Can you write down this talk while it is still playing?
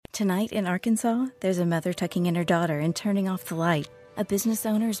Tonight in Arkansas, there's a mother tucking in her daughter and turning off the light. A business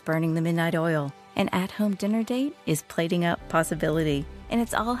owner's burning the midnight oil. An at-home dinner date is plating up possibility. And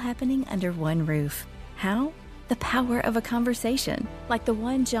it's all happening under one roof. How? The power of a conversation, like the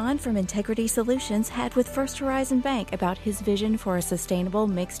one John from Integrity Solutions had with First Horizon Bank about his vision for a sustainable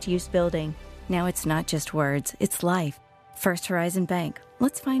mixed-use building. Now it's not just words, it's life. First Horizon Bank.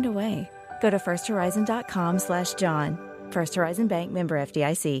 Let's find a way. Go to firsthorizon.com/John. First Horizon Bank, member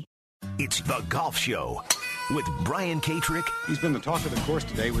FDIC. It's The Golf Show with Brian Katrick. He's been the talk of the course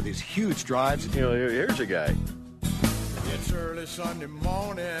today with his huge drives. You know, here's a guy. It's early Sunday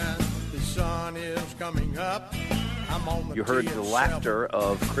morning. The sun is coming up. I'm on the You heard the laughter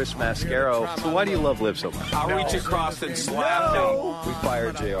of Chris Mascaro. So why do you love Liv so much? I'll reach across and slap him. We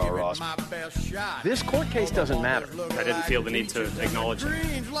fired J.R. Ross. This court case doesn't matter. I didn't feel the need to acknowledge him.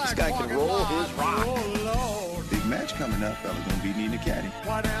 This guy can roll his rock. Big match coming up. I'm going to be needing a caddy.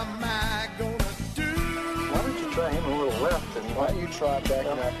 What am I gonna do? Why don't you try him a little left, and why don't you try backing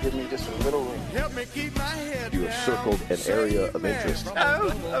up, give me just a little room? Help me keep my head You have circled an area of interest. No,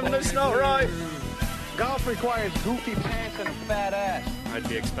 that's not right. Golf requires goofy pants and a fat ass. I'd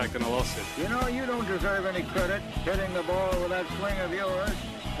be expecting a lawsuit. You know, you don't deserve any credit hitting the ball with that swing of yours.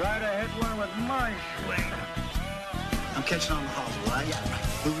 Try to hit one with my swing. I'm catching on the hosel, right?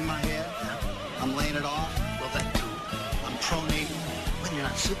 Moving my head. I'm laying it off. Well, that too. I'm pronating. When you're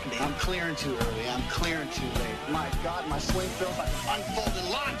not supinating. I'm clearing too early. I'm clearing too late. My God, my swing feels like an unfolded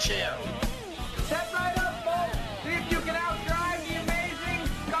lawn chair. Step right up, folks. See if you can outdrive the amazing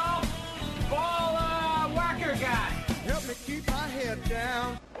golf ball whacker guy. Help me keep my head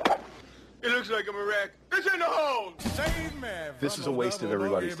down. It looks like I'm a wreck. It's in the hole. Save me. This is a waste of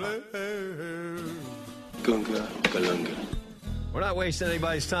everybody's time. Gunga, galunga. We're not wasting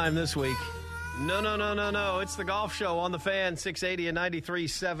anybody's time this week. No. It's the Golf Show on the Fan, 680 and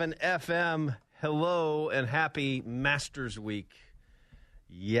 93.7 FM. Hello and happy Masters Week.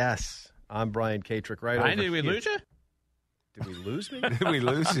 Yes, I'm Brian Katrick. Right over Did we here. lose you? Did we lose me? Did we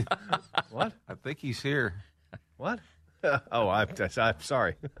lose you? What? I think he's here. What? Oh, I'm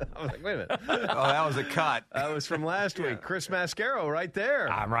sorry. I was like, wait a minute. Oh, that was a cut. That was from last week. Chris Mascaro right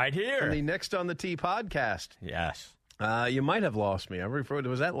there. I'm right From here. the Next on the Tee podcast. Yes. You might have lost me.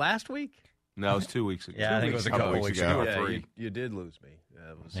 Was that last week? No, it was 2 weeks ago. Yeah, I think it was a couple weeks ago. Or Yeah, three. you did lose me.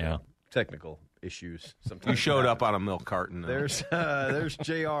 It was Yeah. technical issues. Sometimes You showed up on a milk carton. There's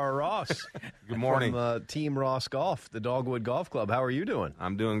J.R. Ross. Good morning. From Team Ross Golf, the Dogwood Golf Club. How are you doing?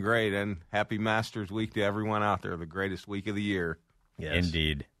 I'm doing great, and happy Masters Week to everyone out there. The greatest week of the year. Yes.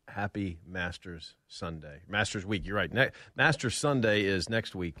 Indeed. Happy Masters Sunday. Masters Week, you're right. Masters Sunday is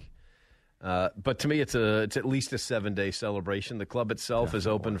next week. But to me, it's at least a 7-day celebration. The club itself is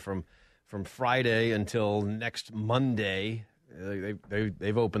open from Friday until next Monday.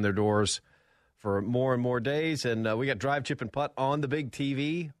 They've opened their doors for more and more days, and we got Drive, Chip, and Putt on the big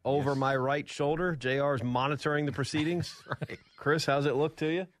TV over my right shoulder. JR's monitoring the proceedings. Right. Chris, how's it look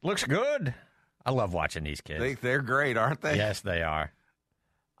to you? Looks good. I love watching these kids. They're great, aren't they? Yes, they are.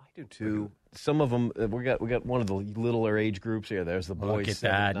 I do too. Some of them, we got one of the littler age groups here. There's the boys. Look at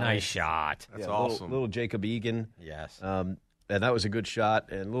 7, that. 9. Nice shot. That's awesome. Little Jacob Egan. Yes. And that was a good shot.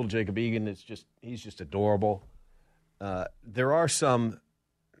 And little Jacob Egan, he's just adorable. There are some,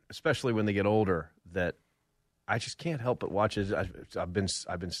 especially when they get older, that I just can't help but watch. I've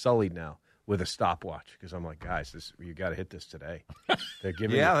been sullied now with a stopwatch because I'm like, guys, you got to hit this today. They're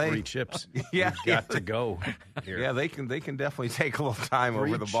giving you 3 chips. Yeah, You've got to go here. Yeah, they can definitely take a little time 3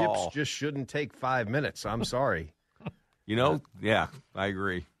 over the ball. chips just shouldn't take 5 minutes. I'm sorry. Yeah, I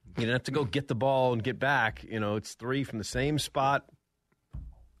agree. You don't have to go get the ball and get back. It's 3 from the same spot.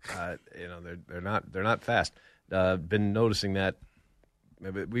 They're not fast. Been noticing that.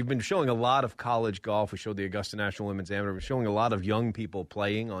 We've been showing a lot of college golf. We showed the Augusta National Women's Amateur. We're showing a lot of young people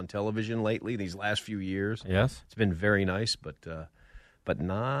playing on television lately. These last few years. Yes. It's been very nice, but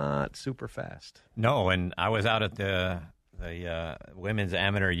not super fast. No, and I was out at the women's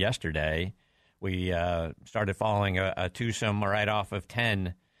amateur yesterday. We started following a twosome right off of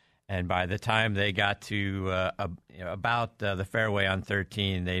 10, and by the time they got to about the fairway on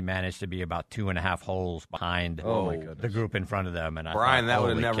 13, they managed to be about 2.5 holes behind the group in front of them. And Brian, I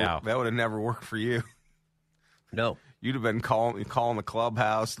thought, that would have never worked for you. No, you'd have been calling the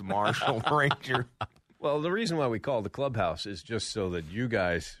clubhouse, the marshal, ranger. Well, the reason why we call the clubhouse is just so that you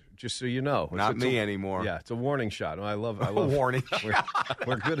guys, just so you know, not me anymore. Yeah, it's a warning shot. I love a warning.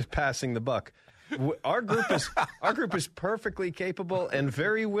 We're good at passing the buck. Our group is perfectly capable and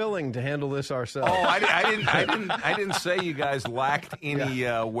very willing to handle this ourselves. Oh, I didn't say you guys lacked any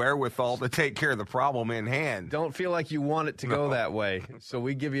wherewithal to take care of the problem in hand. Don't feel like you want it to go that way, so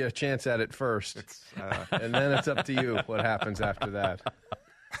we give you a chance at it first, and then it's up to you what happens after that.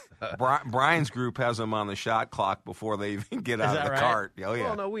 Brian's group has them on the shot clock before they even get out of the cart. Oh, yeah.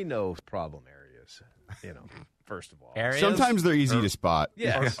 Well, no, we know problem areas, first of all. Areas? Sometimes they're easy to spot.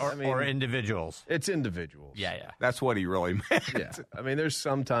 Yeah, or individuals. It's individuals. Yeah. That's what he really meant. Yeah. I mean, there's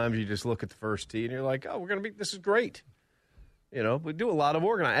sometimes you just look at the first tee and you're like, oh, this is great. We do a lot of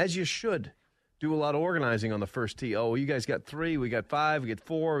organizing, as you should. Do a lot of organizing on the first tee. Oh, you guys got 3, we got 5, we got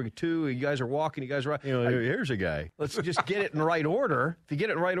 4, we got 2. You guys are walking, you guys are right. Here's a guy. Let's just get it in right order. If you get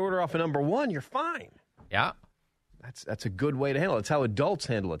it in right order off of number 1, you're fine. Yeah. That's a good way to handle it. It's how adults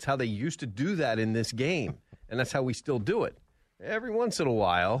handle it. It's how they used to do that in this game, and that's how we still do it. Every once in a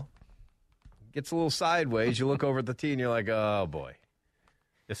while, it gets a little sideways. You look over at the tee, and you're like, oh, boy.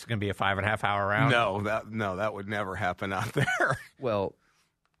 This is going to be a 5.5-hour round? No, that would never happen out there. Well,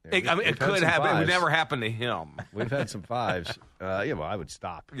 it could happen. It would never happen to him. We've had some 5s. Well, I would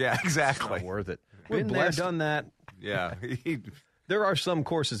stop. Yeah, exactly. It's not worth it. Been Been there, done that. Yeah. There are some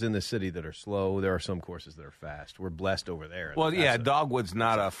courses in the city that are slow. There are some courses that are fast. We're blessed over there. Well, yeah, Dogwood's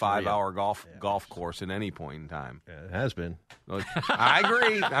not a 5-hour golf course at any point in time. Yeah, it has been. I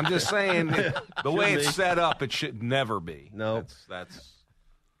agree. I'm just saying the way it's set up, it should never be. No.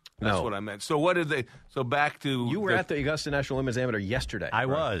 That's what I meant. So what did they? So back to you were at the Augusta National Women's Amateur yesterday. I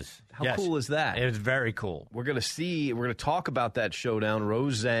was. How cool is that? It was very cool. We're going to talk about that showdown.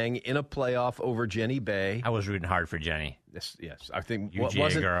 Rose Zhang in a playoff over Jenny Bay. I was rooting hard for Jenny. Yes. I think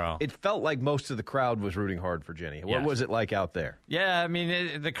UGA girl. It felt like most of the crowd was rooting hard for Jenny. What was it like out there? Yeah, I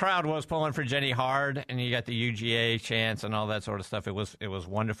mean, the crowd was pulling for Jenny hard, and you got the UGA chants and all that sort of stuff. It was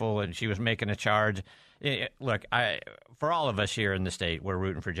wonderful, and she was making a charge. Look, for all of us here in the state, we're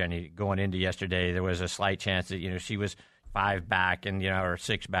rooting for Jenny. Going into yesterday, there was a slight chance that she was 5 back and or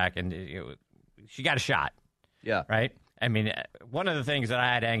 6 back, and she got a shot. Yeah, right. I mean, one of the things that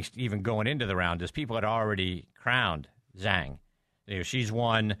I had angst even going into the round is people had already crowned Zhang. She's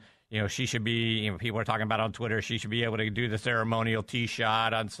won. She should be, people are talking about on Twitter, she should be able to do the ceremonial tee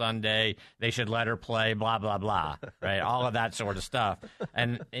shot on Sunday. They should let her play, blah, blah, blah, right? All of that sort of stuff.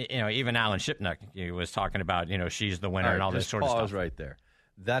 And, even Alan Shipnuck was talking about, she's the winner and all this sort of stuff. Pause right there.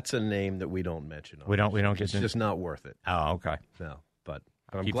 That's a name that we don't mention. We don't get It's just not worth it. Oh, okay. No, but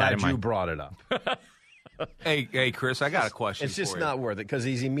I'm glad you brought it up. Hey, Chris, I got a question It's just for you. not worth it because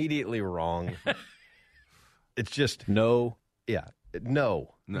he's immediately wrong. It's just no. Yeah.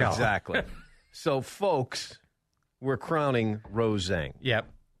 No. Exactly. So, folks, we're crowning Rose Zhang. Yep.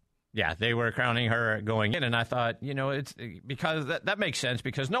 Yeah, they were crowning her going in, and I thought, it's because that makes sense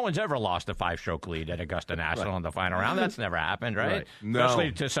because no one's ever lost a 5-stroke lead at Augusta National in the final round. That's never happened, right? No.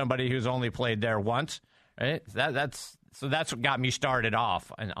 Especially to somebody who's only played there once, right? That's what got me started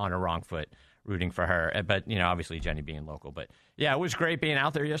off on a wrong foot rooting for her. But, obviously Jenny being local. But, yeah, it was great being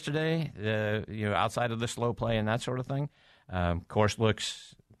out there yesterday, outside of the slow play and that sort of thing. Course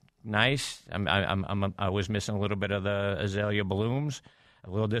looks nice. I was missing a little bit of the azalea blooms. A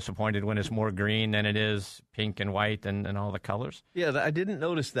little disappointed when it's more green than it is pink and white and all the colors. Yeah, I didn't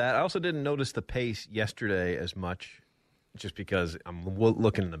notice that. I also didn't notice the pace yesterday as much, just because I'm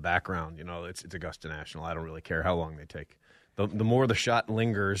looking in the background. It's Augusta National. I don't really care how long they take. The more the shot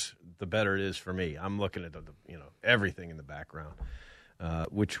lingers, the better it is for me. I'm looking at everything in the background,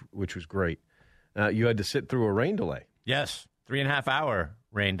 which was great. You had to sit through a rain delay. Yes, 3.5-hour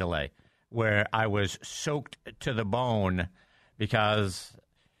rain delay, where I was soaked to the bone because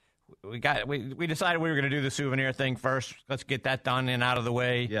we decided we were going to do the souvenir thing first. Let's get that done and out of the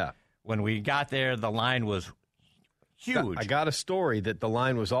way. Yeah. When we got there, the line was huge. I got a story that the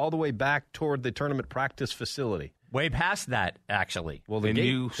line was all the way back toward the tournament practice facility. Way past that, actually. Well,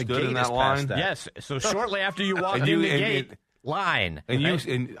 you stood in that line? Yes. So shortly after you walked in the gate. Line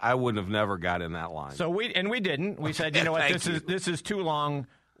and I wouldn't have never got in that line. So we didn't. We said, you know what, this is too long.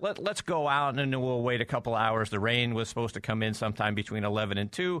 Let's go out and then we'll wait a couple hours. The rain was supposed to come in sometime between 11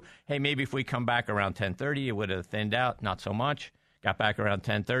 and 2. Hey, maybe if we come back around 10:30, it would have thinned out. Not so much. Got back around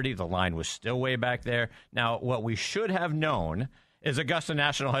 10:30. The line was still way back there. Now, what we should have known is Augusta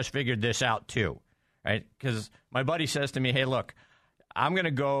National has figured this out too, right? Because my buddy says to me, hey, look, I'm going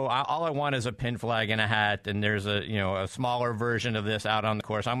to go, all I want is a pin flag and a hat, and there's a smaller version of this out on the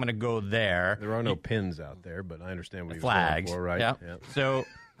course. I'm going to go there. There are no pins out there, but I understand what you're saying. Flags. For, right? Yeah. So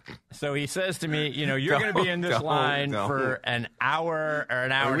So he says to me, you're going to be in this line for an hour or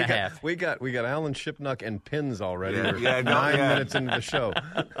an hour and a half. We got Alan Shipnuck and pins already. Yeah, We're 9 minutes into the show.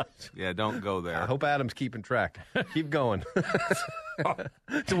 Yeah, don't go there. I hope Adam's keeping track. Keep going.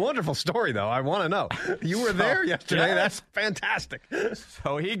 It's a wonderful story, though. I want to know. You were there yesterday. Yeah. That's fantastic.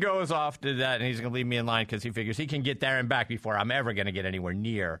 So he goes off to that, and he's going to leave me in line because he figures he can get there and back before I'm ever going to get anywhere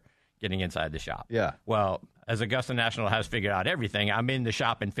near getting inside the shop. Yeah. Well, as Augusta National has figured out everything, I'm in the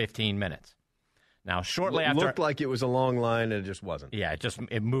shop in 15 minutes. Now, shortly after... It looked like it was a long line, and it just wasn't. Yeah,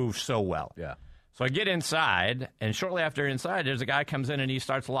 it moved so well. Yeah. So I get inside, and shortly after inside, there's a guy comes in, and he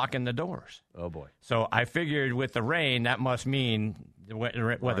starts locking the doors. Oh, boy. So I figured with the rain, that must mean the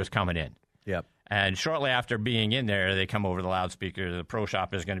weather's coming in. Yep. And shortly after being in there, they come over the loudspeaker. The pro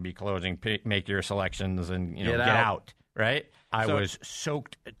shop is going to be closing. Make your selections and get out. Right? I was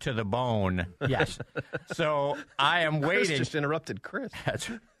soaked to the bone. Yes. So I am waiting. Chris just interrupted Chris.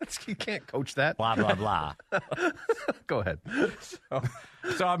 You can't coach that. Blah, blah, blah. Go ahead.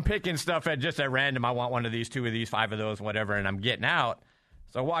 So I'm picking stuff at random. I want one of these, 2 of these, 5 of those, whatever, and I'm getting out.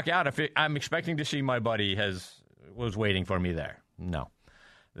 So I walk out. I'm expecting to see my buddy was waiting for me there. No.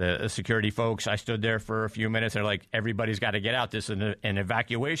 The security folks, I stood there for a few minutes. They're like, everybody's got to get out. This is an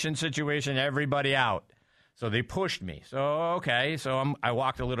evacuation situation. Everybody out. So they pushed me. So, okay. So I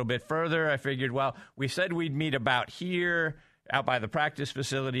walked a little bit further. I figured, well, we said we'd meet about here, out by the practice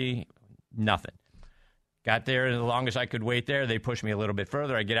facility. Nothing. Got there as long as I could wait there. They pushed me a little bit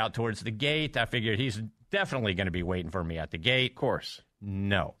further. I get out towards the gate. I figured he's definitely going to be waiting for me at the gate. Of course.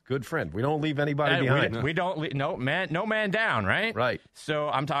 No. Good friend. We don't leave anybody behind. We don't leave, no man down, right? Right. So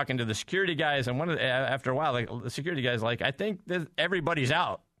I'm talking to the security guys, and after a while, the security guy's like, I think everybody's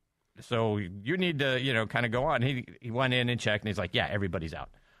out. So you need to, kind of go on. He went in and checked, and he's like, yeah, everybody's out.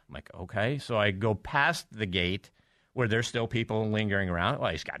 I'm like, okay. So I go past the gate where there's still people lingering around.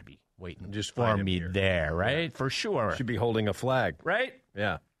 Well, he's got to be waiting just for me there, right? Yeah. For sure. Should be holding a flag. Right?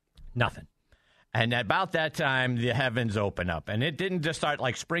 Yeah. Nothing. And about that time, the heavens open up. And it didn't just start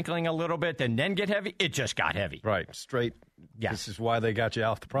like sprinkling a little bit and then get heavy. It just got heavy. Right. Straight. Yes. This is why they got you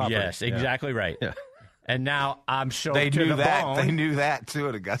off the property. Yes, exactly right. Yeah. And now I'm soaked to the bone. They knew that, too,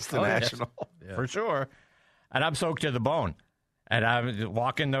 at Augusta National. Yes. For sure. And I'm soaked to the bone. And I'm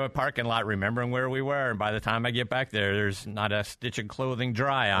walking the parking lot, remembering where we were. And by the time I get back there, there's not a stitch of clothing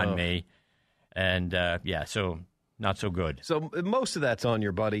dry on me. And, so not so good. So most of that's on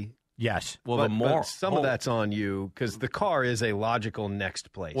your buddy. Yes. Well, but some of that's on you because the car is a logical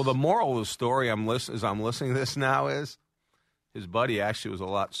next place. Well, the moral of the story as I'm listening to this now is his buddy actually was a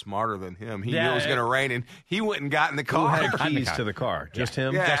lot smarter than him. He knew it was going to rain, and he went and got in the car. Who had keys to the car? Just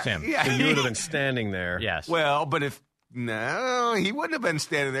him? Yeah. Just him. Yeah. So you would have been standing there. Yes. Well, but no, he wouldn't have been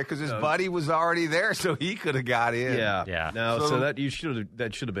standing there because his buddy was already there, so he could have got in. Yeah. Yeah. No, so that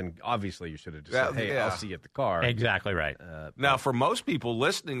should have been, obviously you should have just said, hey, I'll see you at the car. Exactly right. Now, for most people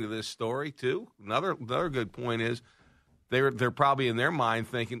listening to this story, too, another good point is they're probably in their mind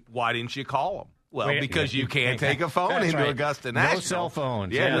thinking, why didn't you call him? Well, because you can't take a phone into Augusta National. No cell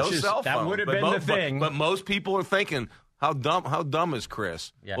phones. Yeah, no cell phone. That would have been the thing. But most people are thinking, how dumb is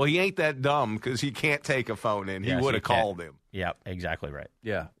Chris? Yeah. Well, he ain't that dumb because he can't take a phone in. He would have called him. Yep, exactly right.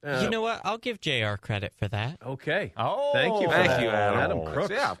 Yeah. You know what? I'll give JR credit for that. Okay. Oh, thank you for Thank you, Adam. Adam Crooks.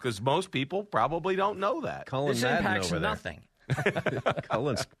 Yeah, because most people probably don't know that. Cullen This Madden impacts over there. nothing.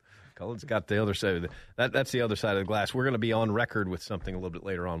 Cullen's got the other side of that's the other side of the glass. We're going to be on record with something a little bit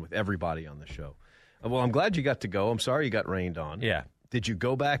later on with everybody on the show. Well, I'm glad you got to go. I'm sorry you got rained on. Yeah. Did you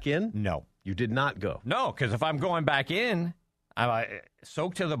go back in? No. You did not go. No, because if I'm going back in, I'm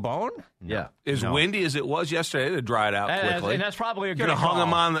soaked to the bone. No. Yeah. As windy as it was yesterday, it'd have dried out quickly. And that's probably a good Could have hung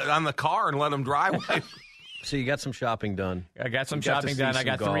call. him on the car and let him dry. So you got some shopping done. I got some shopping done. I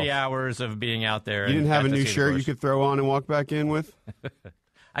got 3 hours of being out there. You didn't have a new shirt you could throw on and walk back in with?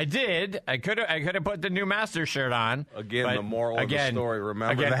 I did. I could have put the new Masters shirt on. Again, the moral of the story.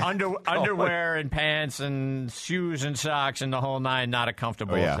 Remember that. Underwear and pants and shoes and socks and the whole nine. Not a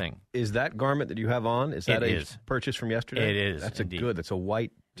comfortable thing. Is that garment that you have on? Is that a purchase from yesterday? It is. That's indeed. That's a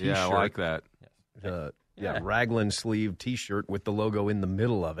white T-shirt. Yeah, I like that. Raglan sleeve T-shirt with the logo in the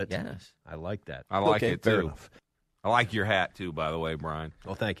middle of it. Yes, I like that. I like it fair too. Enough. I like your hat too, by the way, Brian.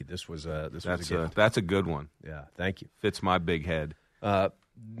 Well, thank you. This was a gift. That's a good one. Yeah, thank you. Fits my big head.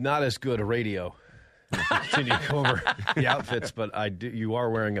 Not as good a radio. Continue to go over the outfits, but you are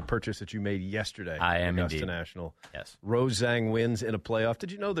wearing a purchase that you made yesterday. I am Augusta indeed. National. Yes. Rose Zhang wins in a playoff.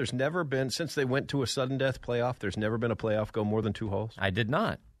 Did you know there's never been, since they went to a sudden death playoff, there's never been a playoff go more than 2 holes? I did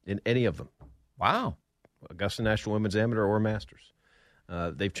not. In any of them. Wow. Augusta National Women's Amateur or Masters.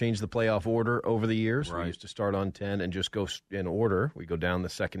 They've changed the playoff order over the years. Right. We used to start on 10 and just go in order. We go down the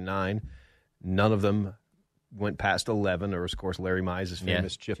second 9. None of them went past 11. There was, of course, Larry Mize's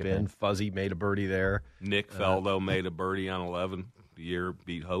famous chip in. Fuzzy made a birdie there. Nick Faldo made a birdie on 11. The year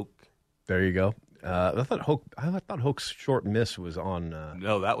beat Hoke. There you go. I thought Hoke's short miss was on.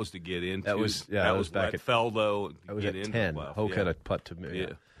 No, that was to get into. That was back at Feldo. That was get at into 10. the playoff. Hoke had a putt to me.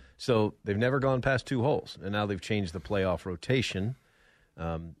 Yeah. So they've never gone past 2 holes, and now they've changed the playoff rotation.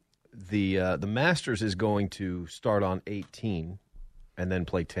 The Masters is going to start on 18, and then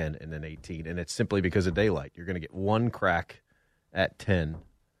play 10, and then 18, and it's simply because of daylight. You're going to get 1 crack at 10,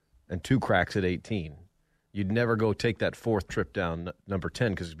 and 2 cracks at 18. You'd never go take that 4th trip down number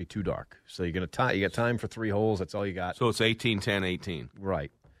 10 because it'd be too dark. So you're going to you got time for 3 holes. That's all you got. So it's 18, 10, 18.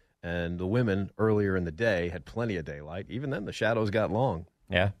 Right. And the women earlier in the day had plenty of daylight. Even then, the shadows got long.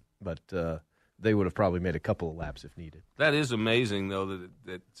 Yeah. But they would have probably made a couple of laps if needed. That is amazing, though,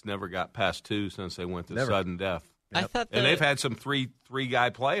 that it's never got past 2 since they went to sudden death. Yep. I thought and they've had some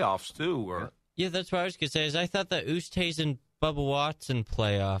three-guy playoffs, too. Or yeah, that's what I was going to say. Is I thought the Oosthuizen Bubba Watson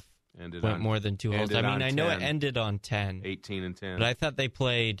playoff went more than 2 holes. I mean, I know it ended on 10. 18 and 10. But I thought they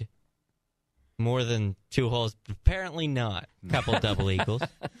played more than 2 holes. Apparently not. A couple double eagles.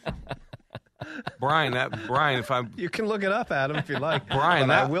 Brian, you can look it up, Adam, if you like.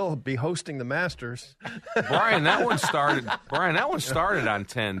 Brian, I will be hosting the Masters. Brian, that one started on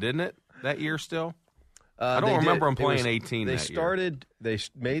 10, didn't it? That year still? I don't remember them playing 18 They that started. year. They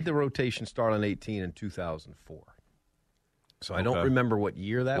made the rotation start on 18 in 2004. So I don't remember what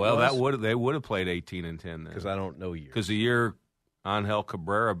year that was. Well, they would have played 18 and 10 then. Because I don't know years. Because the year Angel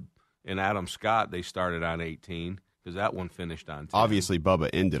Cabrera and Adam Scott, they started on 18 because that one finished on 10. Obviously, Bubba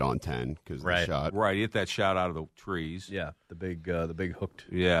ended on 10 because of the shot. Right, he hit that shot out of the trees. Yeah, the big hooked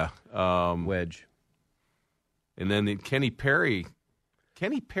wedge. And then Kenny Perry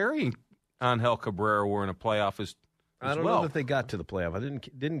and Angel Cabrera were in a playoff as I don't know that they got to the playoff.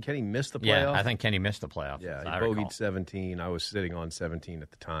 Didn't Kenny miss the playoff? Yeah, I think Kenny missed the playoff. Yeah, he bogeyed 17. I was sitting on 17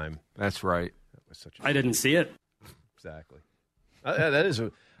 at the time. That's right. That was such I didn't see it. Exactly.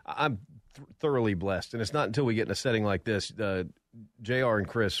 I'm thoroughly blessed, and it's not until we get in a setting like this. JR and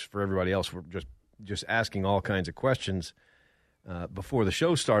Chris, for everybody else, were just asking all kinds of questions before the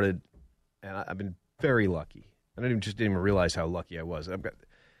show started, and I've been very lucky. I didn't even realize how lucky I was.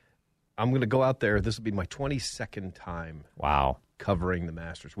 I'm going to go out there. This will be my 22nd time. Wow, covering the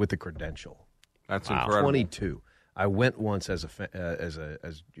Masters with the credential. That's incredible. 22. I went once as a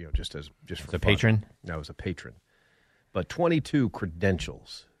patron. No, as a patron. But 22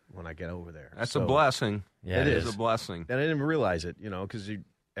 credentials when I get over there. That's a blessing. Yeah, it is a blessing. And I didn't realize it, because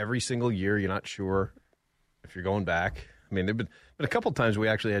every single year you're not sure if you're going back. I mean, there've been a couple times we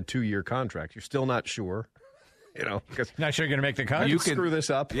actually had 2-year contracts. You're still not sure. Because not sure you're going to make the cut. You can screw this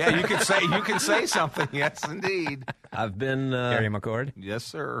up. Yeah, you can say something. Yes, indeed. I've been Gary McCord. Yes,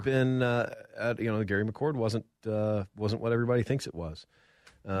 sir. Been the Gary McCord wasn't what everybody thinks it was.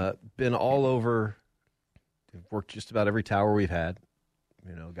 Been all over. Worked just about every tower we've had.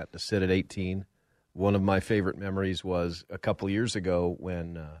 Got to sit at 18. One of my favorite memories was a couple years ago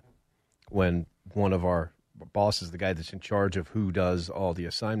when one of our bosses, the guy that's in charge of who does all the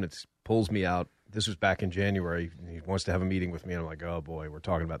assignments, pulls me out. This was back in January. He wants to have a meeting with me, and I'm like, oh, boy, we're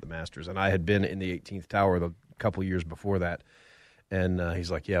talking about the Masters. And I had been in the 18th tower the couple years before that. And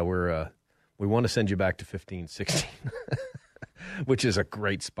he's like, yeah, we want to send you back to 15, 16, which is a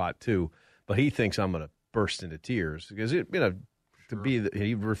great spot, too. But he thinks I'm going to burst into tears because,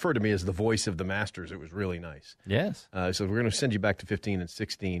 he referred to me as the voice of the Masters. It was really nice. Yes. So we're going to send you back to 15 and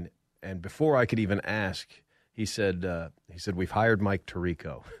 16. And before I could even ask, he said, we've hired Mike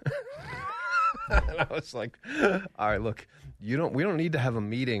Tirico. And I was like, all right, look, we don't need to have a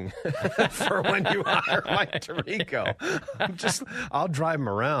meeting for when you hire Mike Tirico. I'll drive him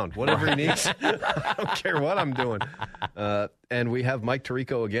around, whatever he needs. I don't care what I'm doing. And we have Mike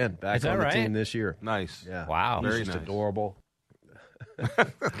Tirico again back on the team this year. Nice. Yeah. Wow. He's Very just nice. Adorable.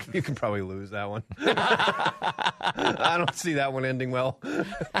 You can probably lose that one. I don't see that one ending well,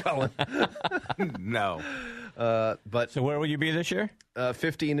 Colin. No. But so where will you be this year?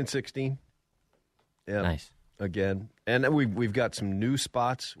 15 and 16. Yeah. Nice. Again. And then we've got some new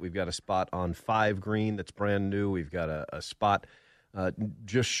spots. We've got a spot on 5 green that's brand new. We've got a spot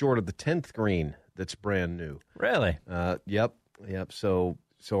just short of the 10th green that's brand new. Really? Yep. So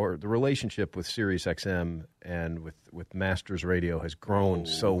the relationship with SiriusXM and with Masters Radio has grown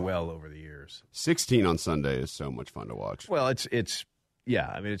so well over the years. 16 on Sunday is so much fun to watch. Well, it's it's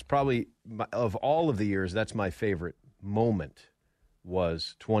probably, of all of the years, that's my favorite moment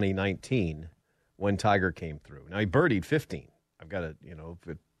was 2019 when Tiger came through. Now, he birdied 15. I've got to,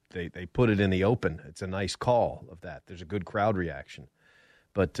 they put it in the open. It's a nice call of that. There's a good crowd reaction.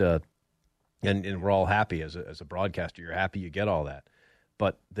 But, and we're all happy as a broadcaster. You're happy you get all that.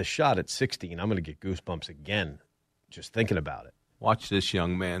 But the shot at 16, I'm going to get goosebumps again just thinking about it. Watch this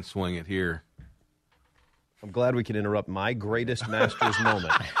young man swing it here. I'm glad we can interrupt my greatest Masters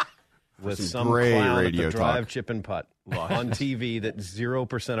moment with some great clown radio at the drive, talk. chip, and putt on TV that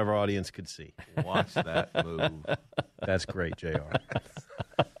 0% of our audience could see. Watch that move. That's great, JR.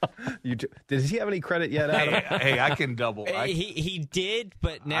 Does he have any credit yet, Adam? Hey, I can double. He did,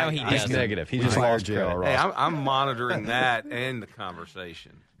 but now he doesn't. He's negative. He just lost JR Ross. Hey, I'm monitoring that and the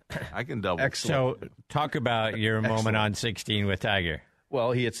conversation. I can double. Excellent. So talk about your moment on 16 with Tiger.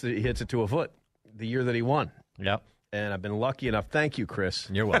 Well, he hits it to a foot the year that he won. Yep. And I've been lucky enough. Thank you, Chris.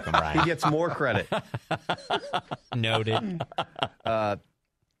 You're welcome, Ryan. He gets more credit. Noted.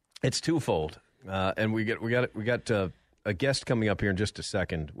 It's twofold, and we got a guest coming up here in just a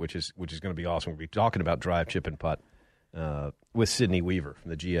second, which is going to be awesome. We'll be talking about drive, chip, and putt with Sydney Weaver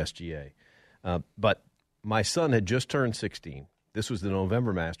from the GSGA. But my son had just turned 16. This was the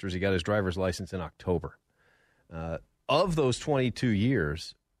November Masters. He got his driver's license in October. Of those 22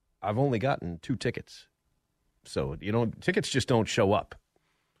 years, I've only gotten 2 tickets. So, tickets just don't show up,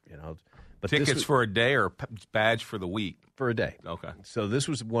 But tickets for a day or badge for the week? For a day. Okay. So this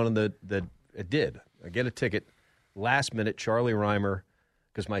was one of the it did. I get a ticket. Last minute, Charlie Reimer,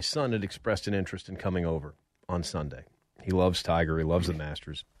 because my son had expressed an interest in coming over on Sunday. He loves Tiger. He loves the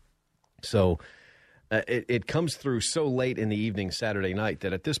Masters. So it comes through so late in the evening Saturday night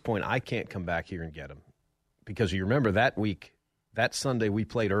that at this point I can't come back here and get him. Because you remember that week, that Sunday we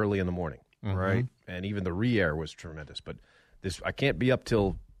played early in the morning, right? And even the re-air was tremendous. But I can't be up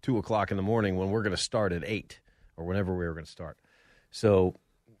till 2 o'clock in the morning when we're going to start at 8 or whenever we were going to start. So,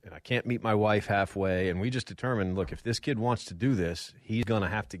 and I can't meet my wife halfway. And we just determined, look, if this kid wants to do this, he's going to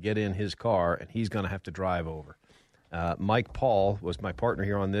have to get in his car and he's going to have to drive over. Mike Paul was my partner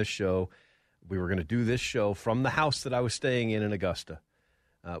here on this show. We were going to do this show from the house that I was staying in Augusta,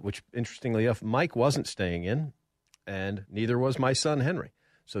 which, interestingly enough, Mike wasn't staying in, and neither was my son, Henry.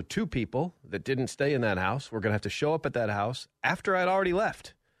 So 2 people that didn't stay in that house were going to have to show up at that house after I'd already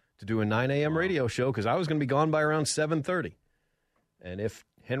left to do a 9 a.m. radio show because I was going to be gone by around 7:30. And if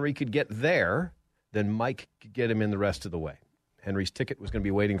Henry could get there, then Mike could get him in the rest of the way. Henry's ticket was going to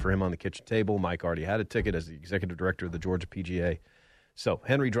be waiting for him on the kitchen table. Mike already had a ticket as the executive director of the Georgia PGA. So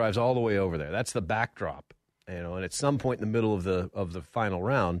Henry drives all the way over there. That's the backdrop. And at some point in the middle of the final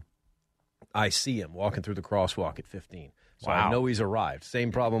round, I see him walking through the crosswalk at 15. So I know he's arrived.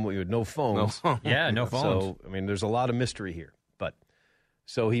 Same problem with no phones. Yeah, no phones. So, there's a lot of mystery here. But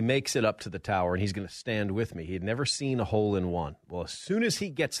so he makes it up to the tower, and he's going to stand with me. He had never seen a hole-in-one. Well, as soon as he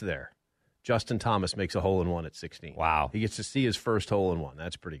gets there, Justin Thomas makes a hole-in-one at 16. Wow. He gets to see his first hole-in-one.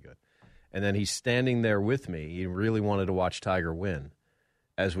 That's pretty good. And then he's standing there with me. He really wanted to watch Tiger win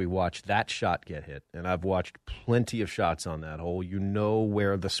as we watch that shot get hit. And I've watched plenty of shots on that hole. You know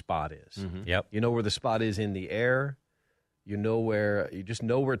where the spot is. Mm-hmm. Yep. You know where the spot is in the air. You just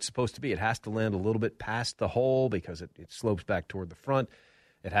know where it's supposed to be. It has to land a little bit past the hole because it slopes back toward the front.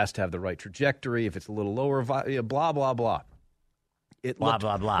 It has to have the right trajectory. If it's a little lower, blah, blah, blah. It looked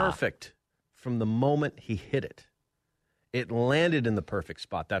perfect from the moment he hit it. It landed in the perfect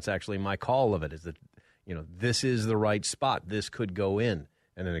spot. That's actually my call of it, is that, this is the right spot. This could go in,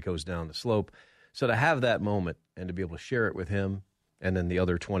 and then it goes down the slope. So to have that moment and to be able to share it with him and then the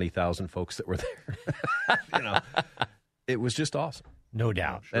other 20,000 folks that were there, it was just awesome. No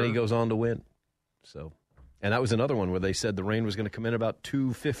doubt. And he goes on to win. So, and that was another one where they said the rain was going to come in about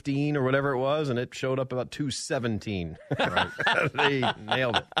 2:15 or whatever it was, and it showed up about 2:17. Right. They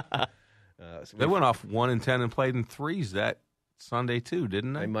nailed it. So they went off 1 and 10 and played in threes that Sunday too,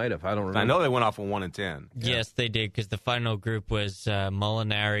 didn't they? They might have. I don't remember. I know they went off on 1 and 10. Yes, they did, because the final group was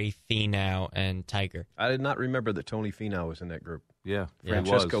Molinari, Finau, and Tiger. I did not remember that Tony Finau was in that group. Yeah,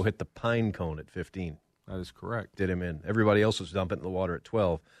 Francesco hit the pine cone at 15. That is correct. Did him in. Everybody else was dumping it in the water at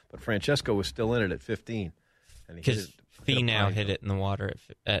 12, but Francesco was still in it at 15. Because Finau hit it in the water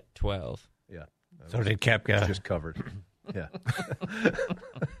at 12. Yeah. So did Koepka. Just covered. Yeah.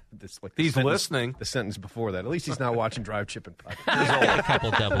 Like he's listening. The sentence before that. At least he's not watching Drive, Chip, and Putt. A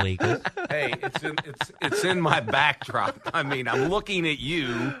couple double eagles. Hey, it's in my backdrop. I'm looking at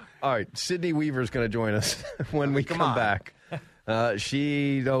you. All right, Sydney Weaver's going to join us when we come back.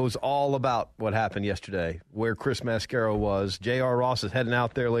 She knows all about what happened yesterday, where Chris Mascaro was. J.R. Ross is heading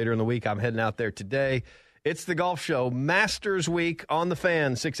out there later in the week. I'm heading out there today. It's the Golf Show, Masters Week on the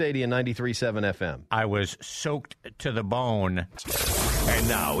Fan, 680 and 93.7 FM. I was soaked to the bone. And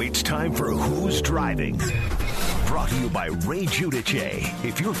now it's time for Who's Driving, Brought to you by Ray Giudice.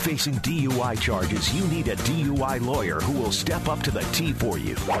 If you're facing DUI charges, you need a DUI lawyer who will step up to the T for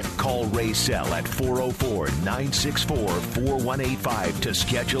you. Call Ray Sell at 404-964-4185 to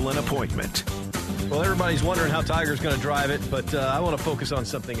schedule an appointment. Well, everybody's wondering how Tiger's going to drive it, but I want to focus on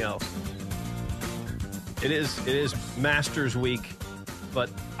something else. It is Masters Week, but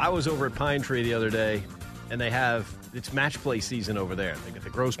I was over at Pine Tree the other day, and it's match play season over there. They got the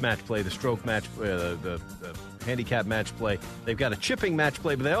gross match play, the stroke match play, the handicap match play. They've got a chipping match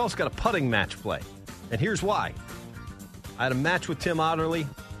play, but they also got a putting match play. And here's why. I had a match with Tim Otterly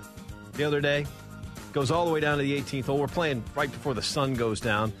the other day. Goes all the way down to the 18th hole. We're playing right before the sun goes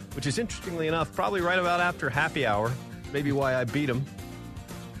down, which is, interestingly enough, probably right about after happy hour. Maybe why I beat him.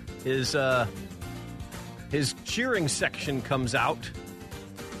 His cheering section comes out.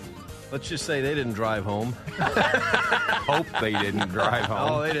 Let's just say they didn't drive home. Hope they didn't drive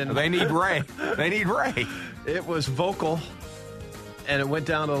home. Oh, they didn't. They need Ray. They need Ray. It was vocal, and it went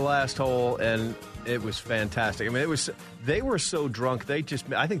down to the last hole, and it was fantastic. I mean, they were so drunk, I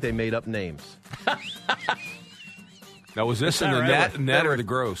think they made up names. Now, was this in the net or the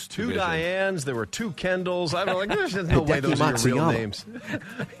gross? Two Dianes, there were two Kendalls. I was like, there's no way those are your real names.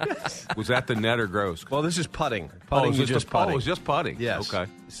 Was that the net or gross? Well, this is putting. Putting, it was just putting. Yes.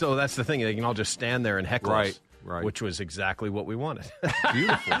 Okay. So that's the thing. They can all just stand there and heckle us, right. Which was exactly what we wanted.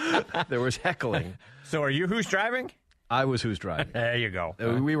 Beautiful. There was heckling. So are you who's driving? I was who's driving. There you go.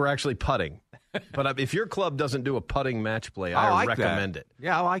 We were actually putting. But if your club doesn't do a putting match play, I recommend it.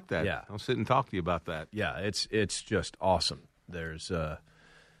 Yeah, I like that. Yeah. I'll sit and talk to you about that. Yeah, it's just awesome. It's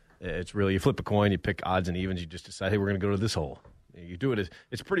really, you flip a coin, you pick odds and evens, you just decide, hey, we're going to go to this hole. You do it.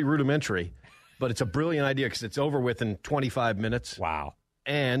 It's pretty rudimentary, but it's a brilliant idea because it's over within 25 minutes. Wow.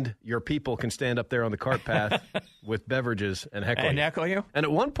 And your people can stand up there on the cart path with beverages and heckle and heckle you. And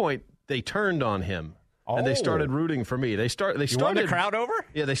at one point, they turned on him. And they started rooting for me. They started. You won the crowd over?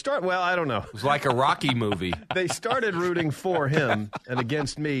 Yeah, well, I don't know. It was like a Rocky movie. They started rooting for him and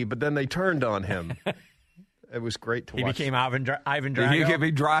against me, but then they turned on him. It was great to watch. He became Ivan Drago? He became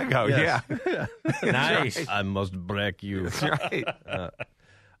Drago, yes. Yeah. Nice. Right. I must break you. That's right.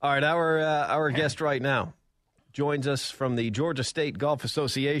 All right, our guest right now joins us from the Georgia State Golf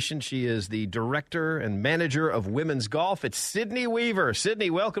Association. She is the director and manager of women's golf. It's Sydney Weaver. Sydney,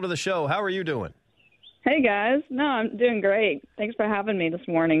 welcome to the show. How are you doing? Hey, guys. No, I'm doing great. Thanks for having me this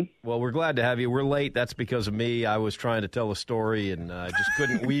morning. Well, we're glad to have you. We're late. That's because of me. I was trying to tell a story, and I just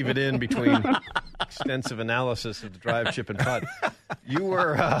couldn't weave it in between extensive analysis of the drive, chip, and putt. You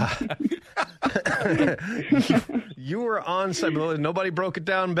were you were on site. Nobody broke it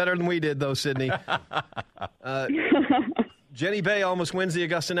down better than we did, though, Sydney. Jenny Bay almost wins the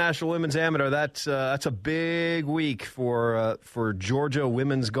Augusta National Women's Amateur. That's a big week for Georgia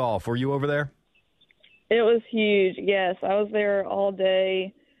women's golf. Were you over there? It was huge, yes. I was there all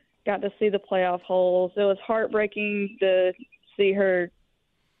day, got to see the playoff holes. It was heartbreaking to see her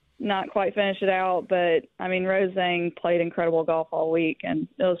not quite finish it out, but, I mean, Rose Zhang played incredible golf all week, and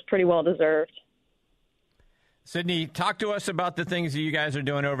it was pretty well-deserved. Sydney, talk to us about the things that you guys are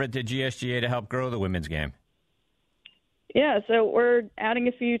doing over at the GSGA to help grow the women's game. Yeah, so we're adding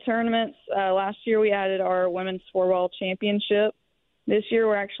a few tournaments. Last year we added our Women's Four-Ball Championship. This year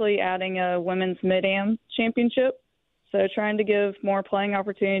we're actually adding a Women's Mid-Am Championship, so trying to give more playing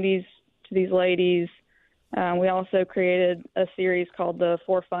opportunities to these ladies. We also created a series called the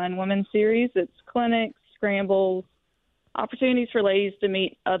For Fun Women's Series. It's clinics, scrambles, opportunities for ladies to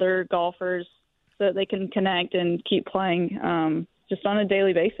meet other golfers so that they can connect and keep playing just on a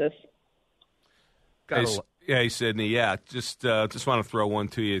daily basis. Hey, Sydney, just want to throw one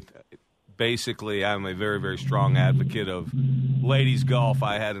to you. Basically, I'm a very, very strong advocate of ladies golf.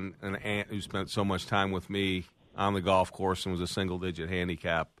 I had an aunt who spent so much time with me on the golf course and was a single-digit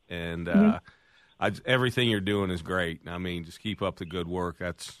handicap. And everything you're doing is great. I mean, just keep up the good work.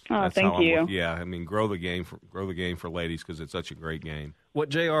 That's thank you. Yeah, I mean, grow the game for ladies because it's such a great game. What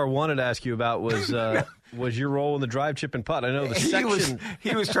JR wanted to ask you about was your role in the drive, chip, and putt. I know the section.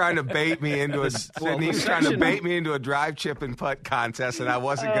 He was trying to bait me into a drive, chip, and putt contest, and I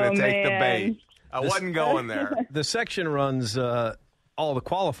wasn't going to take the bait. I wasn't going there. The section runs all the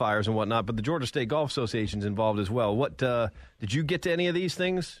qualifiers and whatnot, but the Georgia State Golf Association's involved as well. What did you get to any of these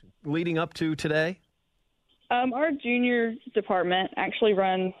things leading up to today? Our junior department actually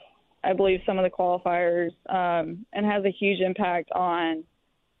runs, I believe, some of the qualifiers and has a huge impact on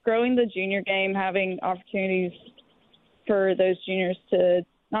growing the junior game, having opportunities for those juniors to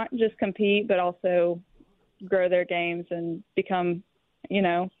not just compete but also grow their games and become,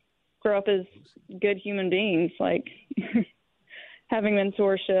 grow up as good human beings, like having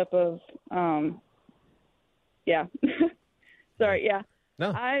mentorship of, Yeah. Sorry, yeah.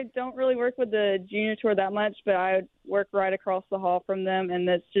 No. I don't really work with the junior tour that much, but I work right across the hall from them, and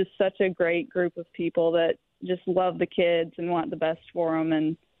it's just such a great group of people that just love the kids and want the best for them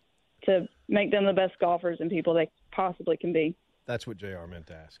and to make them the best golfers and people they possibly can be. That's what JR meant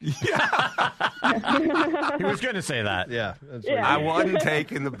to ask. He was going to say that. Yeah. I wasn't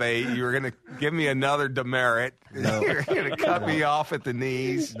taking the bait. You were going to give me another demerit. No. You were going to cut me off at the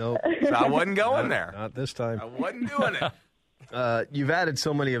knees. Nope. So I wasn't going there. Not this time. I wasn't doing it. You've added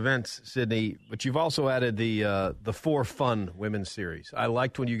so many events, Sydney, but you've also added the For Fun Women's Series. I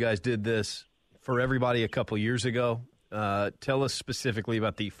liked when you guys did this for everybody a couple years ago. Tell us specifically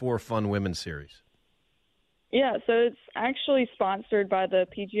about the For Fun Women's Series. Yeah, so it's actually sponsored by the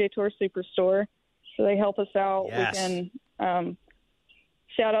PGA Tour Superstore, so they help us out. Yes. We can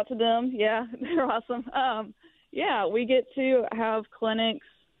shout out to them. Yeah, they're awesome. Yeah, we get to have clinics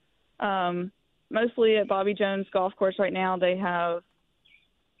mostly at Bobby Jones Golf Course right now. They have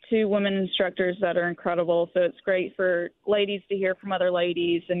 2 women instructors that are incredible, so it's great for ladies to hear from other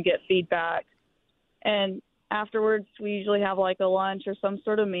ladies and get feedback. And afterwards, we usually have like a lunch or some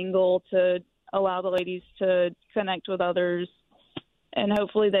sort of mingle to allow the ladies to connect with others, and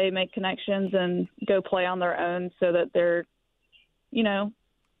hopefully they make connections and go play on their own so that they're, you know,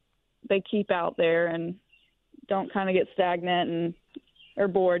 they keep out there and don't kind of get stagnant and are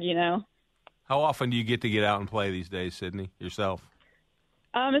bored, you know. How often do you get to get out and play these days, Sydney, yourself?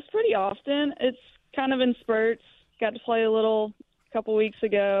 It's pretty often. It's kind of in spurts. Got to play a little a couple weeks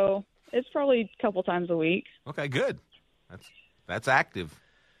ago. It's probably a couple times a week. Okay, good. That's active.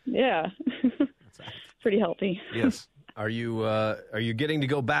 Yeah. Pretty healthy. Yes. Are you getting to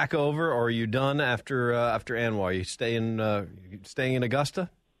go back over, or are you done after ANWA? Are you staying in Augusta?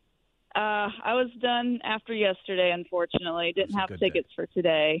 I was done after yesterday, unfortunately. Didn't have tickets for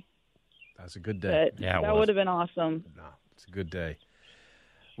today. That's a good day. But that would have been awesome. No, it's a good day.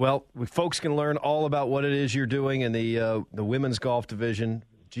 Well, folks can learn all about what it is you're doing in the women's golf division,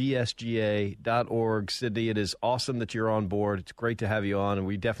 gsga.org. Sydney, it is awesome that you're on board. It's great to have you on, and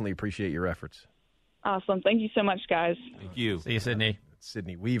we definitely appreciate your efforts. Awesome. Thank you so much, guys. Thank you. See you, Sydney.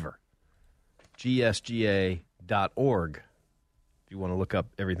 Sydney Weaver, gsga.org. If you want to look up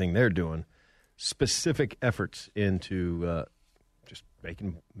everything they're doing, specific efforts into just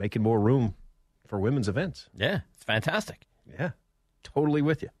making more room for women's events. Yeah, it's fantastic. Yeah, totally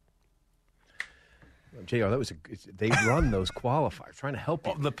with you. JR, they run those qualifiers, trying to help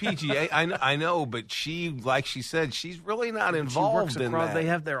you. Well, the PGA, I know, but she, like she said, she's really not involved in that. They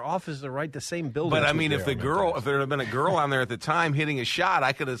have their offices right the same building. But I mean, if there had been a girl on there at the time hitting a shot,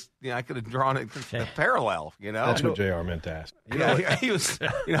 I could have drawn it parallel. You know, that's what JR meant to ask.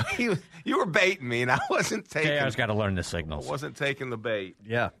 You were baiting me, and I wasn't taking. JR's got to learn the signals. I wasn't taking the bait.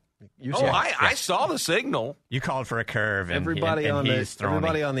 Yeah. I saw the signal. You called for a curve, and everybody on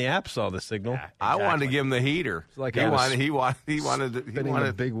the app saw the signal. Yeah, exactly. I wanted to give him the heater. It's like he wanted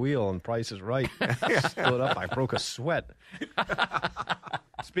a big wheel on Price is Right. Stood up. I broke a sweat.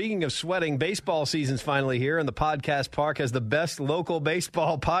 Speaking of sweating, baseball season's finally here, and the Podcast Park has the best local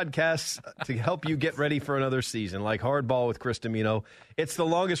baseball podcasts to help you get ready for another season, like Hardball with Chris Dimino. It's the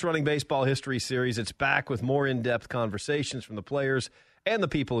longest-running baseball history series. It's back with more in-depth conversations from the players and the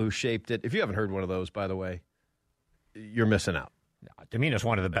people who shaped it. If you haven't heard one of those, by the way, you're missing out. Domino's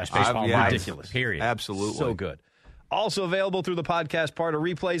one of the best baseball ridiculous. Period. Absolutely. So good. Also available through the Podcast Part are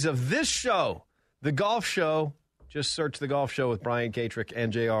replays of this show, The Golf Show. Just search The Golf Show with Brian Katrick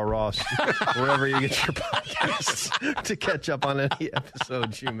and J.R. Ross wherever you get your podcasts to catch up on any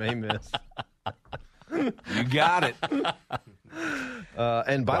episodes you may miss. You got it.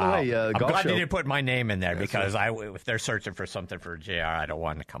 And by the way, I'm Golf glad Show, you didn't put my name in there because if they're searching for something for JR, I don't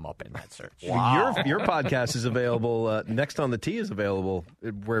want to come up in that search. Wow. Your podcast is available. Next on the Tee is available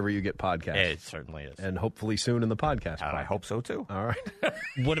wherever you get podcasts. It certainly is. And hopefully soon in the podcast. I hope so, too. All right.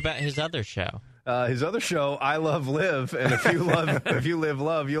 What about his other show? His other show, I Love Live, and if you live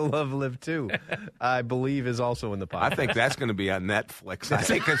love, you'll love live too. I believe is also in the podcast. I think that's going to be on Netflix. I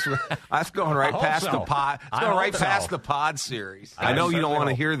think that's going right past the pod. It's going right past the pod series. I know you don't want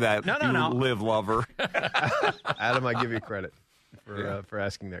to hear that. No. Live lover. Adam, I give you credit for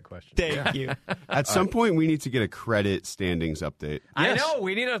asking that question. Thank you. At some point, we need to get a credit standings update. I know.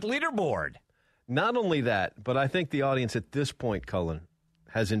 We need a leaderboard. Not only that, but I think the audience at this point, Cullen,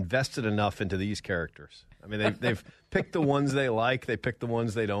 has invested enough into these characters. I mean, they've picked the ones they like. They picked the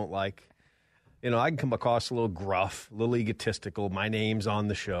ones they don't like. You know, I can come across a little gruff, a little egotistical. My name's on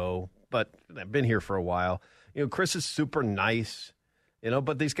the show, but I've been here for a while. You know, Chris is super nice, you know,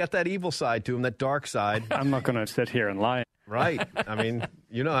 but he's got that evil side to him, that dark side. I'm not going to sit here and lie. Right. I mean,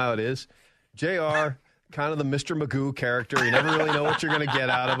 you know how it is. JR, kind of the Mr. Magoo character. You never really know what you're going to get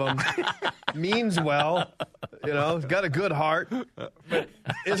out of him. Means well, he's got a good heart, but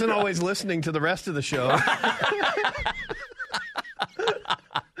isn't always listening to the rest of the show.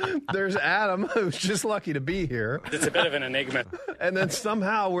 There's Adam, who's just lucky to be here. It's a bit of an enigma. And then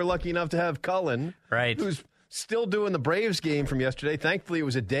somehow we're lucky enough to have Cullen, who's still doing the Braves game from yesterday. Thankfully, it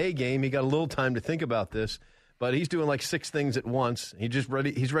was a day game. He got a little time to think about this. But he's doing like 6 things at once. He's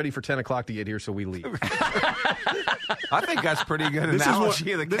ready for 10 o'clock to get here, so we leave. I think that's pretty good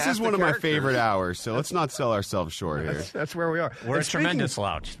analogy of the This is one of my favorite hours, so let's not sell ourselves short here. That's where we are. We're a tremendous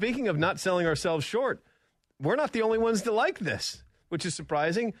slouch. Speaking of not selling ourselves short, we're not the only ones that like this, which is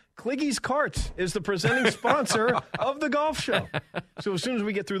surprising. Cliggy's Carts is the presenting sponsor of the golf show. So as soon as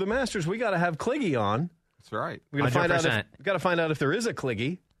we get through the Masters, we got to have Cliggy on. That's right. We got to find out if there is a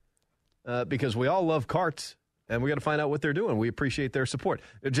Cliggy, because we all love carts. And we got to find out what they're doing. We appreciate their support.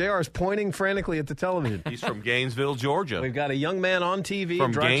 JR is pointing frantically at the television. He's from Gainesville, Georgia. We've got a young man on TV.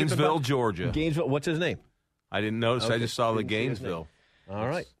 From Gainesville, Georgia. Gainesville. What's his name? I didn't notice. Okay. I just saw the Gainesville. All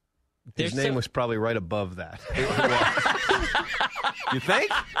right. His name was probably right above that. You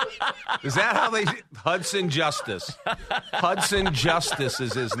think? Is that how they... Hudson Justice. Hudson Justice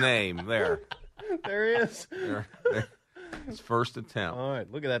is his name. There he is. There. His first attempt. All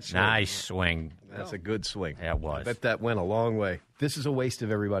right, look at that swing. Nice swing. That's a good swing. Yeah, it was. I bet that went a long way. This is a waste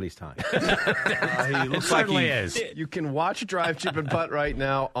of everybody's time. He looks like he is. You can watch Drive, Chip, and Putt right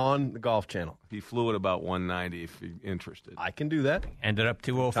now on the Golf Channel. He flew at about 190 if you're interested. I can do that. Ended up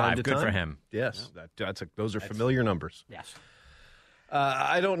 205. Good for him. Yes, those are familiar numbers. Yes.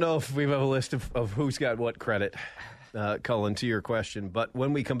 I don't know if we have a list of who's got what credit, Cullen, to your question. But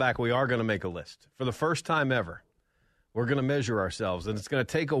when we come back, we are going to make a list. For the first time ever, we're going to measure ourselves, and it's going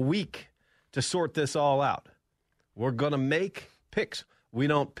to take a week to sort this all out. We're going to make picks. We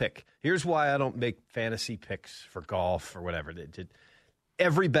don't pick. Here's why I don't make fantasy picks for golf or whatever.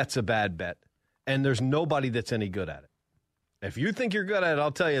 Every bet's a bad bet, and there's nobody that's any good at it. If you think you're good at it,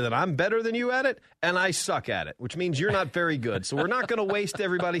 I'll tell you that I'm better than you at it, and I suck at it, which means you're not very good. So we're not going to waste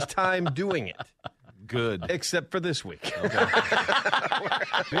everybody's time doing it. Good. Except for this week. Okay.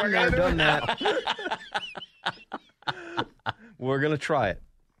 Been there, done that. We're going to try it.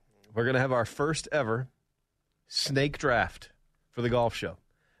 We're going to have our first ever snake draft for the golf show.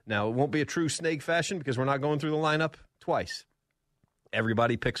 Now, it won't be a true snake fashion because we're not going through the lineup twice.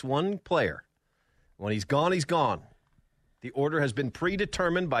 Everybody picks one player. When he's gone, he's gone. The order has been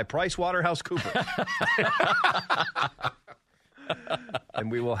predetermined by PricewaterhouseCoopers.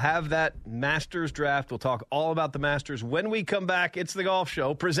 And we will have that Masters draft. We'll talk all about the Masters. When we come back, it's the golf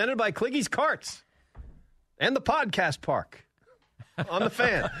show presented by Cliggy's Carts and the Podcast Park on the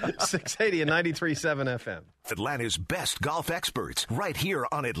Fan, 680 and 93.7 FM. Atlanta's best golf experts right here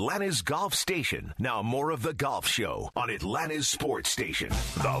on Atlanta's Golf Station. Now more of the golf show on Atlanta's sports station,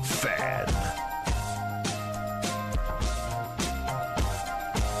 The Fan.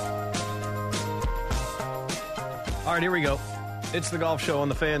 All right, here we go. It's the golf show on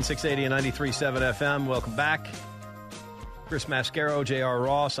the Fan, 680 and 93.7 FM. Welcome back. Chris Mascaro, J.R.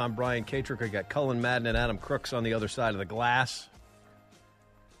 Ross. I'm Brian Katrick. I got Cullen Madden and Adam Crooks on the other side of the glass.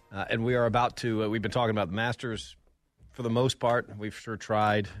 And we are about to, we've been talking about the Masters for the most part. We've sure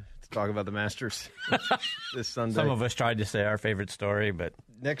tried to talk about the Masters this Sunday. Some of us tried to say our favorite story, but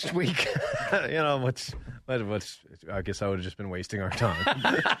next week, what's I guess I would have just been wasting our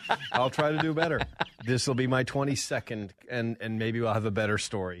time. I'll try to do better. This will be my 22nd, and maybe we'll have a better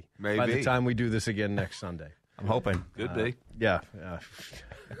story by the time we do this again next Sunday. I'm hoping. Could be. Yeah.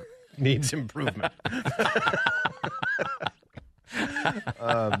 Needs improvement.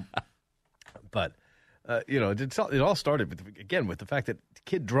 But it all started with the fact that the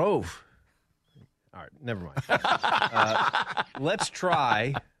kid drove. All right, never mind. Let's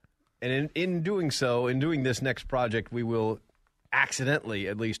try, and in doing so, in doing this next project, we will accidentally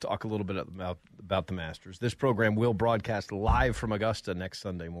at least talk a little bit about the Masters. This program will broadcast live from Augusta next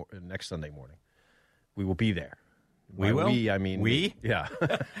Sunday morning. We will be there. We will? We, I mean... We? Yeah.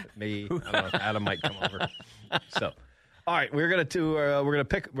 Me. I don't know. Adam might come over. So, all right, we're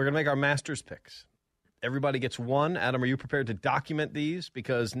gonna make our Masters picks. Everybody gets one. Adam, are you prepared to document these?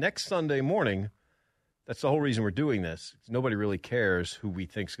 Because next Sunday morning, that's the whole reason we're doing this. Nobody really cares who we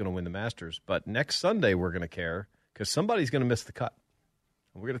think is going to win the Masters. But next Sunday, we're going to care because somebody's going to miss the cut.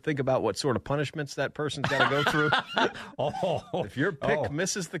 We're going to think about what sort of punishments that person's got to go through. If your pick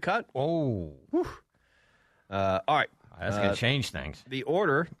misses the cut. All right. That's going to change things. The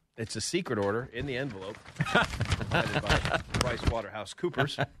order, it's a secret order in the envelope provided by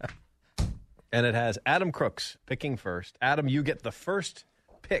PricewaterhouseCoopers. And it has Adam Crooks picking first. Adam, you get the first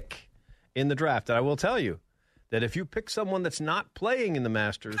pick in the draft. And I will tell you that if you pick someone that's not playing in the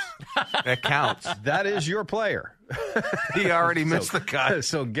Masters, that counts. That is your player. He already missed the cut.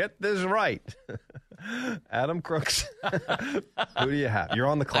 So get this right. Adam Crooks, who do you have? You're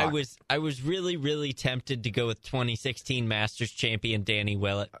on the clock. I was really, really tempted to go with 2016 Masters champion Danny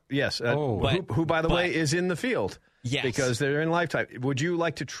Willett. Yes, who by the way, is in the field. Yes. Because they're in lifetime. Would you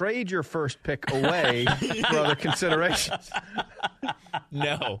like to trade your first pick away for other considerations?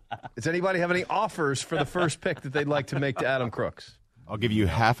 No. Does anybody have any offers for the first pick that they'd like to make to Adam Crooks? I'll give you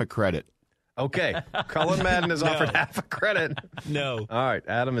half a credit. Okay. Cullen Madden has offered half a credit. No. All right.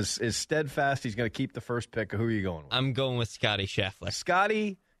 Adam is steadfast. He's going to keep the first pick. Who are you going with? I'm going with Scotty Scheffler.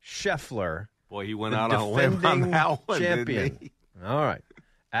 Scotty Scheffler. Boy, he went out on a limb on that one, champion. didn't he? All right.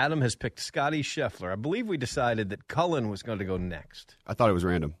 Adam has picked Scotty Scheffler. I believe we decided that Cullen was going to go next. I thought it was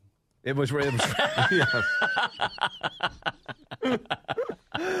random. It was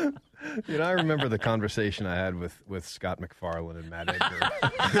You know, I remember the conversation I had with Scott McFarlane and Matt Edgar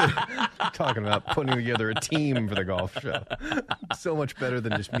talking about putting together a team for the golf show. So much better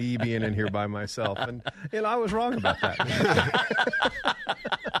than just me being in here by myself. And I was wrong about that.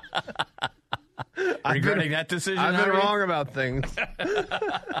 Regretting that decision? I've been wrong about things.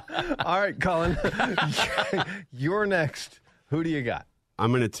 All right, Cullen, you're next. Who do you got?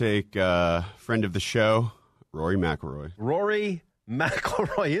 I'm going to take friend of the show, Rory McIlroy. Rory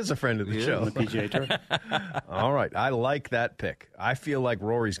McIlroy is a friend of the show. On the PGA Tour. All right. I like that pick. I feel like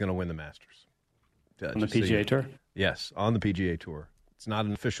Rory's going to win the Masters. On the PGA Tour? Yes, on the PGA Tour. It's not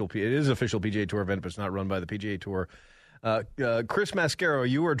an official – it is an official PGA Tour event, but it's not run by the PGA Tour. Chris Mascaro,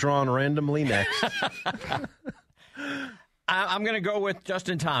 you are drawn randomly next. I'm going to go with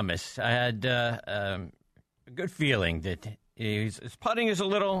Justin Thomas. I had a good feeling that his putting is a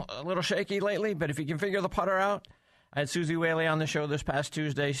little shaky lately, but if he can figure the putter out – I had Susie Whaley on the show this past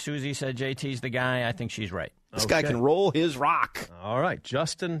Tuesday. Susie said JT's the guy. I think she's right. This guy can roll his rock. All right.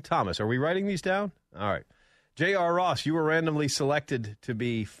 Justin Thomas. Are we writing these down? All right. J.R. Ross, you were randomly selected to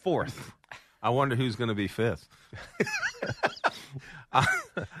be fourth. I wonder who's going to be fifth.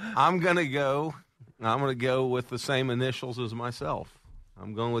 I'm going to go with the same initials as myself.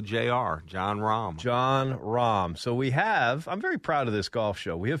 I'm going with J.R., John Rahm. John Rahm. So we have, I'm very proud of this golf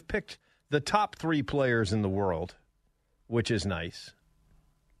show. We have picked the top 3 players in the world, which is nice.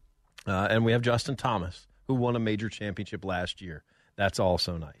 And we have Justin Thomas, who won a major championship last year. That's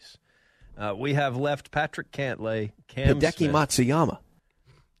also nice. We have left Patrick Cantlay, Cam Hideki Smith, Matsuyama,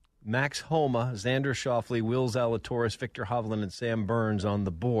 Max Homa, Xander Schauffele, Will Zalatoris, Victor Hovland, and Sam Burns on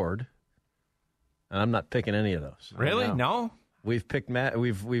the board. And I'm not picking any of those. Really? No? We've picked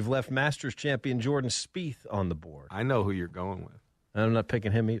we've left Masters champion Jordan Spieth on the board. I know who you're going with. And I'm not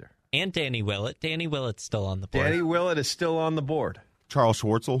picking him either. And Danny Willett. Danny Willett's still on the board. Danny Willett is still on the board. Charles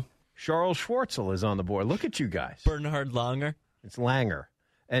Schwartzel. Charles Schwartzel is on the board. Look at you guys. Bernhard Langer. It's Langer.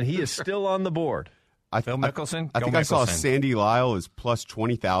 And he is still on the board. Phil Mickelson? I think I saw Sandy Lyle is plus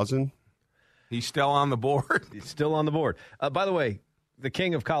 20,000. He's still on the board? He's still on the board. By the way, the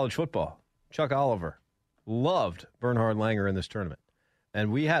king of college football, Chuck Oliver, loved Bernhard Langer in this tournament.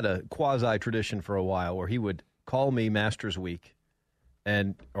 And we had a quasi-tradition for a while where he would call me Masters Week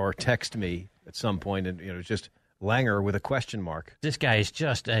or text me at some point, and just Langer with a question mark. This guy is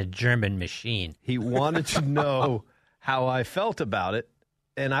just a German machine. He wanted to know how I felt about it,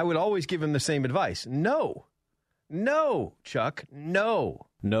 and I would always give him the same advice. No, Chuck, no.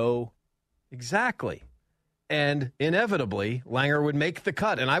 Exactly. And inevitably, Langer would make the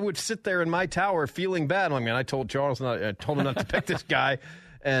cut, and I would sit there in my tower feeling bad. I mean, I told Charles, I told him not to pick this guy,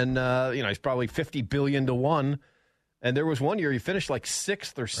 and he's probably 50 billion to 1. And there was one year he finished like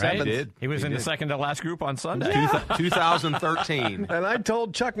 6th or 7th. Right, he was in the second to last group on Sunday. Yeah. 2013. And I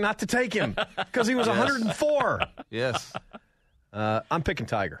told Chuck not to take him because he was 104. Yes. I'm picking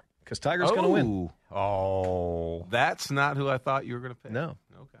Tiger because Tiger's going to win. Oh. That's not who I thought you were going to pick. No.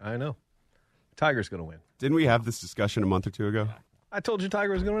 Okay. I know. Tiger's going to win. Didn't we have this discussion a month or two ago? I told you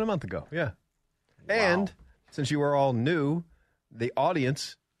Tiger was going to win a month ago. Yeah. Wow. And since you were all new, the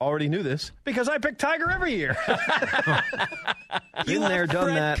audience already knew this because I pick Tiger every year. You have done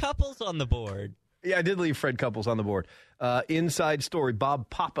Fred that. Couples on the board. Yeah, I did leave Fred Couples on the board. Inside story, Bob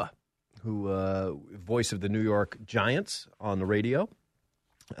Papa, who voice of the New York Giants on the radio,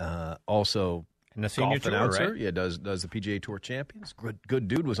 also in the senior golf tour, announcer. right? Yeah, does the PGA Tour Champions. Good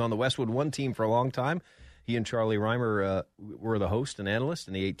dude. Was on the Westwood One team for a long time. He and Charlie Reimer were the host and analyst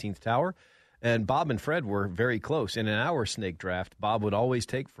in the 18th Tower. And Bob and Fred were very close. In our snake draft, Bob would always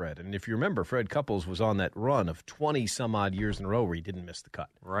take Fred. And if you remember, Fred Couples was on that run of 20-some-odd years in a row where he didn't miss the cut.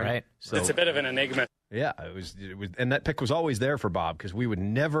 Right. So, it's a bit of an enigma. Yeah, it was, and that pick was always there for Bob because we would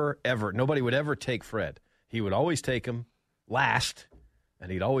never, ever, nobody would ever take Fred. He would always take him last,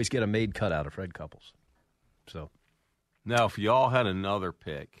 and he'd always get a made cut out of Fred Couples. So, now, if y'all had another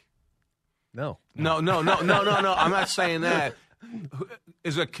pick. No. No. I'm not saying that.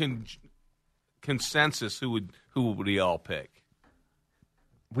 Is a consensus who would we all pick?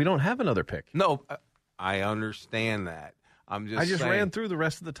 We don't have another pick. No, I understand that. I just ran through the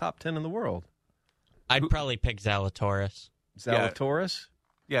rest of the top 10 in the world. I'd probably pick Zalatoris. Zalatoris?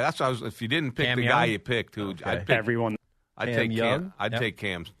 Yeah, that's what I was. If you didn't pick Cam the Young? guy you picked, I'd pick everyone. I'd take Young. I'd take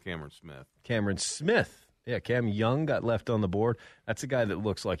Cameron Smith. Cameron Smith. Yeah, Cam Young got left on the board. That's a guy that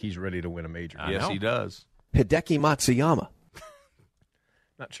looks like he's ready to win a major. Yes, he does. Hideki Matsuyama.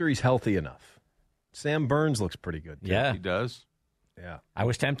 Not sure he's healthy enough. Sam Burns looks pretty good, too. Yeah. He does. Yeah. I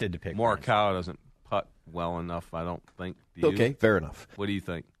was tempted to pick Morikawa doesn't putt well enough, I don't think. Do you? Okay, fair enough. What do you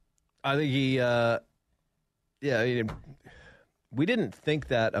think? I think he, we didn't think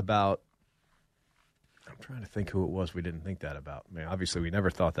that about, I'm trying to think who it was we didn't think that about. I mean, obviously, we never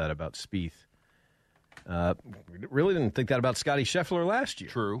thought that about Spieth. We really didn't think that about Scotty Scheffler last year.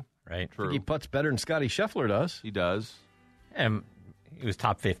 True. Right. I think he putts better than Scotty Scheffler does. He does. And he was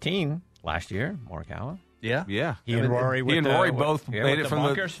top 15 last year, Morikawa. Yeah. Yeah. He and Rory both made it from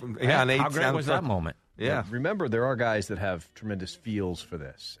bunkers. Yeah, How great was that moment? Yeah. Remember, there are guys that have tremendous feels for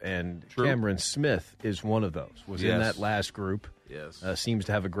this, and Cameron Smith is one of those. Was in that last group. Yes. Seems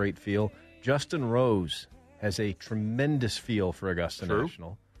to have a great feel. Justin Rose has a tremendous feel for Augusta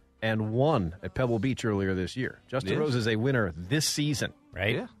National and won at Pebble Beach earlier this year. Justin Rose is a winner this season.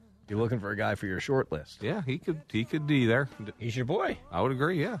 Right? Yeah. You're looking for a guy for your short list. Yeah, he could be there. He's your boy. I would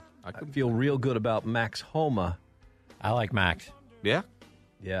agree, yeah. I could feel real good about Max Homa. I like Max. Yeah.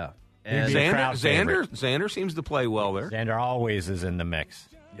 Yeah. And Xander seems to play well there. Xander always is in the mix.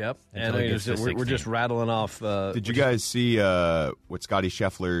 Yep. And we're just rattling off. Did you guys see what Scotty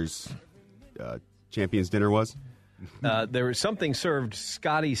Scheffler's Champions Dinner was? There was something served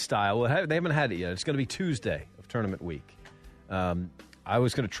Scotty style. Well, they haven't had it yet. It's going to be Tuesday of tournament week. I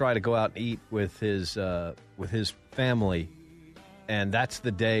was going to try to go out and eat with his family, and that's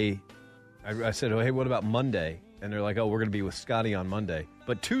the day. I said, "Oh, hey, what about Monday?" And they're like, "Oh, we're going to be with Scotty on Monday."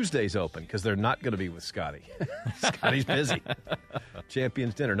 But Tuesday's open because they're not going to be with Scotty. Scotty's busy.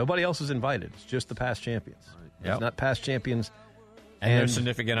 Champions dinner. Nobody else is invited. It's just the past champions. Right. It's not past champions and their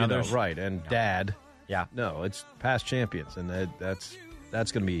significant others, right? And Dad. Yeah. No, it's past champions, and that's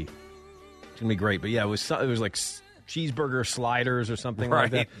going to be great. But yeah, it was like cheeseburger sliders or something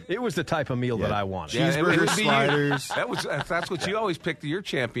like that. It was the type of meal that I wanted. Cheeseburger sliders. That's what you always picked your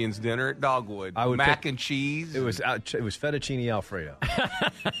Champions Dinner at Dogwood. I would mac and cheese. It was fettuccine Alfredo.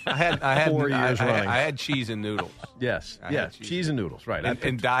 I had 4 years running. I had cheese and noodles. Yes, cheese and noodles. Right,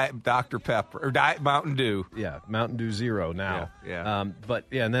 and Diet Dr. Pepper or Diet Mountain Dew. Yeah, Mountain Dew Zero now. Yeah. But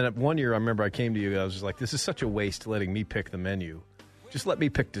yeah, and then one year I remember I came to you. I was just like, this is such a waste letting me pick the menu. Just let me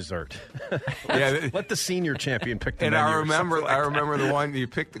pick dessert. Let the senior champion pick the menu. And I remember the one you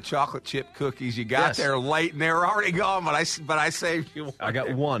picked the chocolate chip cookies. You got there late and they were already gone, but I saved you one. I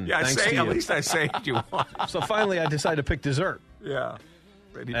got one. Yeah, at least I saved you one. So finally, I decided to pick dessert. Yeah.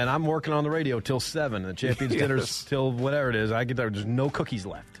 And I'm working on the radio till 7. The Champions Dinner's till whatever it is. I get there. There's no cookies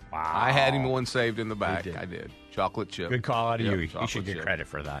left. Wow. I had him one saved in the back. I did. Chocolate chip. Good call out of you. You should get credit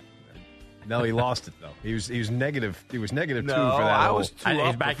for that. No, he lost it though. He was negative. He was negative 2 for that. I was 2 he's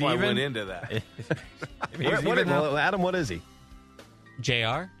up back before even? I went into that. Adam, what is he?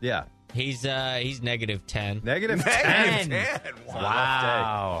 JR? Yeah. He's negative 10. Negative 10.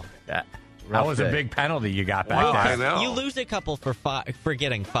 Wow. That was a big penalty you got back there. I know. You lose a couple for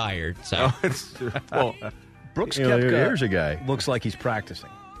getting fired. So Brooks Koepka, here's a guy. Looks like he's practicing.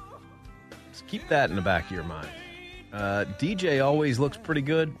 Just keep that in the back of your mind. DJ always looks pretty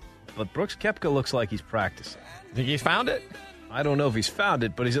good, but Brooks Koepka looks like he's practicing. Think he's found it? I don't know if he's found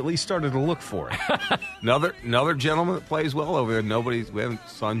it, but he's at least started to look for it. Another gentleman that plays well over there. We haven't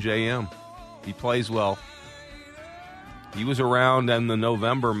Sungjae Im. He plays well. He was around in the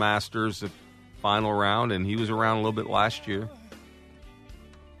November Masters final round, and he was around a little bit last year.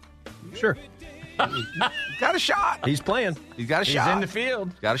 Sure. Got a shot. He's playing. He's got a shot. He's in the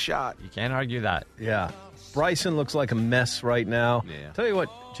field. Got a shot. You can't argue that. Yeah. Bryson looks like a mess right now. Yeah. Tell you what,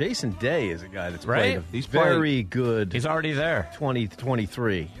 Jason Day is a guy that's right. He's very good. He's already there.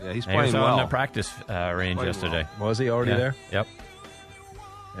 2023. Yeah, he's playing well. well. On the practice range yesterday. Well. Was he already there? Yep.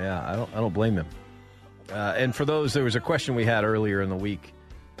 Yeah, I don't blame him. And for those, there was a question we had earlier in the week.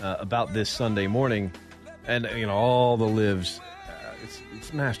 about this Sunday morning. And, all the lives.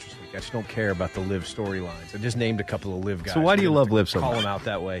 It's Masters Week. I just don't care about the live storylines. I just named a couple of live guys. So why do you love live so much? Call them out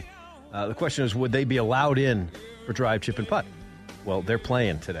that way. The question is, would they be allowed in for drive, chip, and putt? Well, they're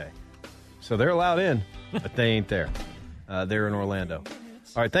playing today. So they're allowed in, but they ain't there. They're in Orlando.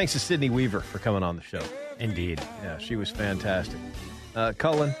 All right, thanks to Sydney Weaver for coming on the show. Indeed. Yeah, she was fantastic.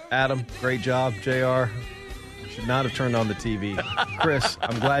 Cullen, Adam, great job. JR, should not have turned on the TV. Chris,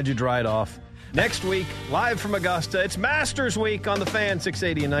 I'm glad you dried off. Next week, live from Augusta, it's Masters Week on the Fan,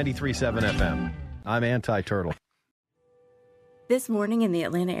 680 and 93.7 FM. I'm Anti-Turtle. This morning in the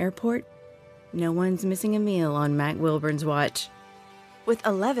Atlanta airport, no one's missing a meal on Mac Wilburn's watch. With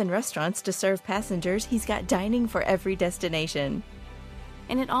 11 restaurants to serve passengers, he's got dining for every destination.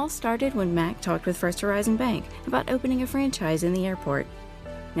 And it all started when Mac talked with First Horizon Bank about opening a franchise in the airport.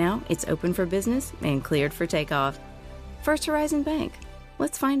 Now it's open for business and cleared for takeoff. First Horizon Bank.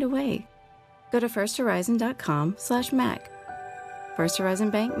 Let's find a way. Go to firsthorizon.com/Mac. First Horizon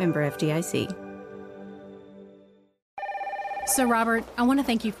Bank, member FDIC. So, Robert, I want to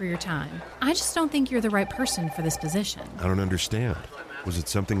thank you for your time. I just don't think you're the right person for this position. I don't understand. Was it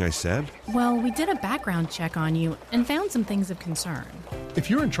something I said? Well, we did a background check on you and found some things of concern. If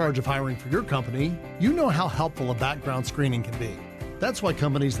you're in charge of hiring for your company, you know how helpful a background screening can be. That's why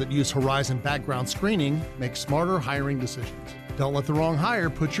companies that use Horizon Background Screening make smarter hiring decisions. Don't let the wrong hire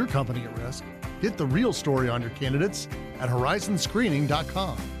put your company at risk. Get the real story on your candidates at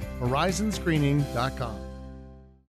horizonscreening.com. horizonscreening.com.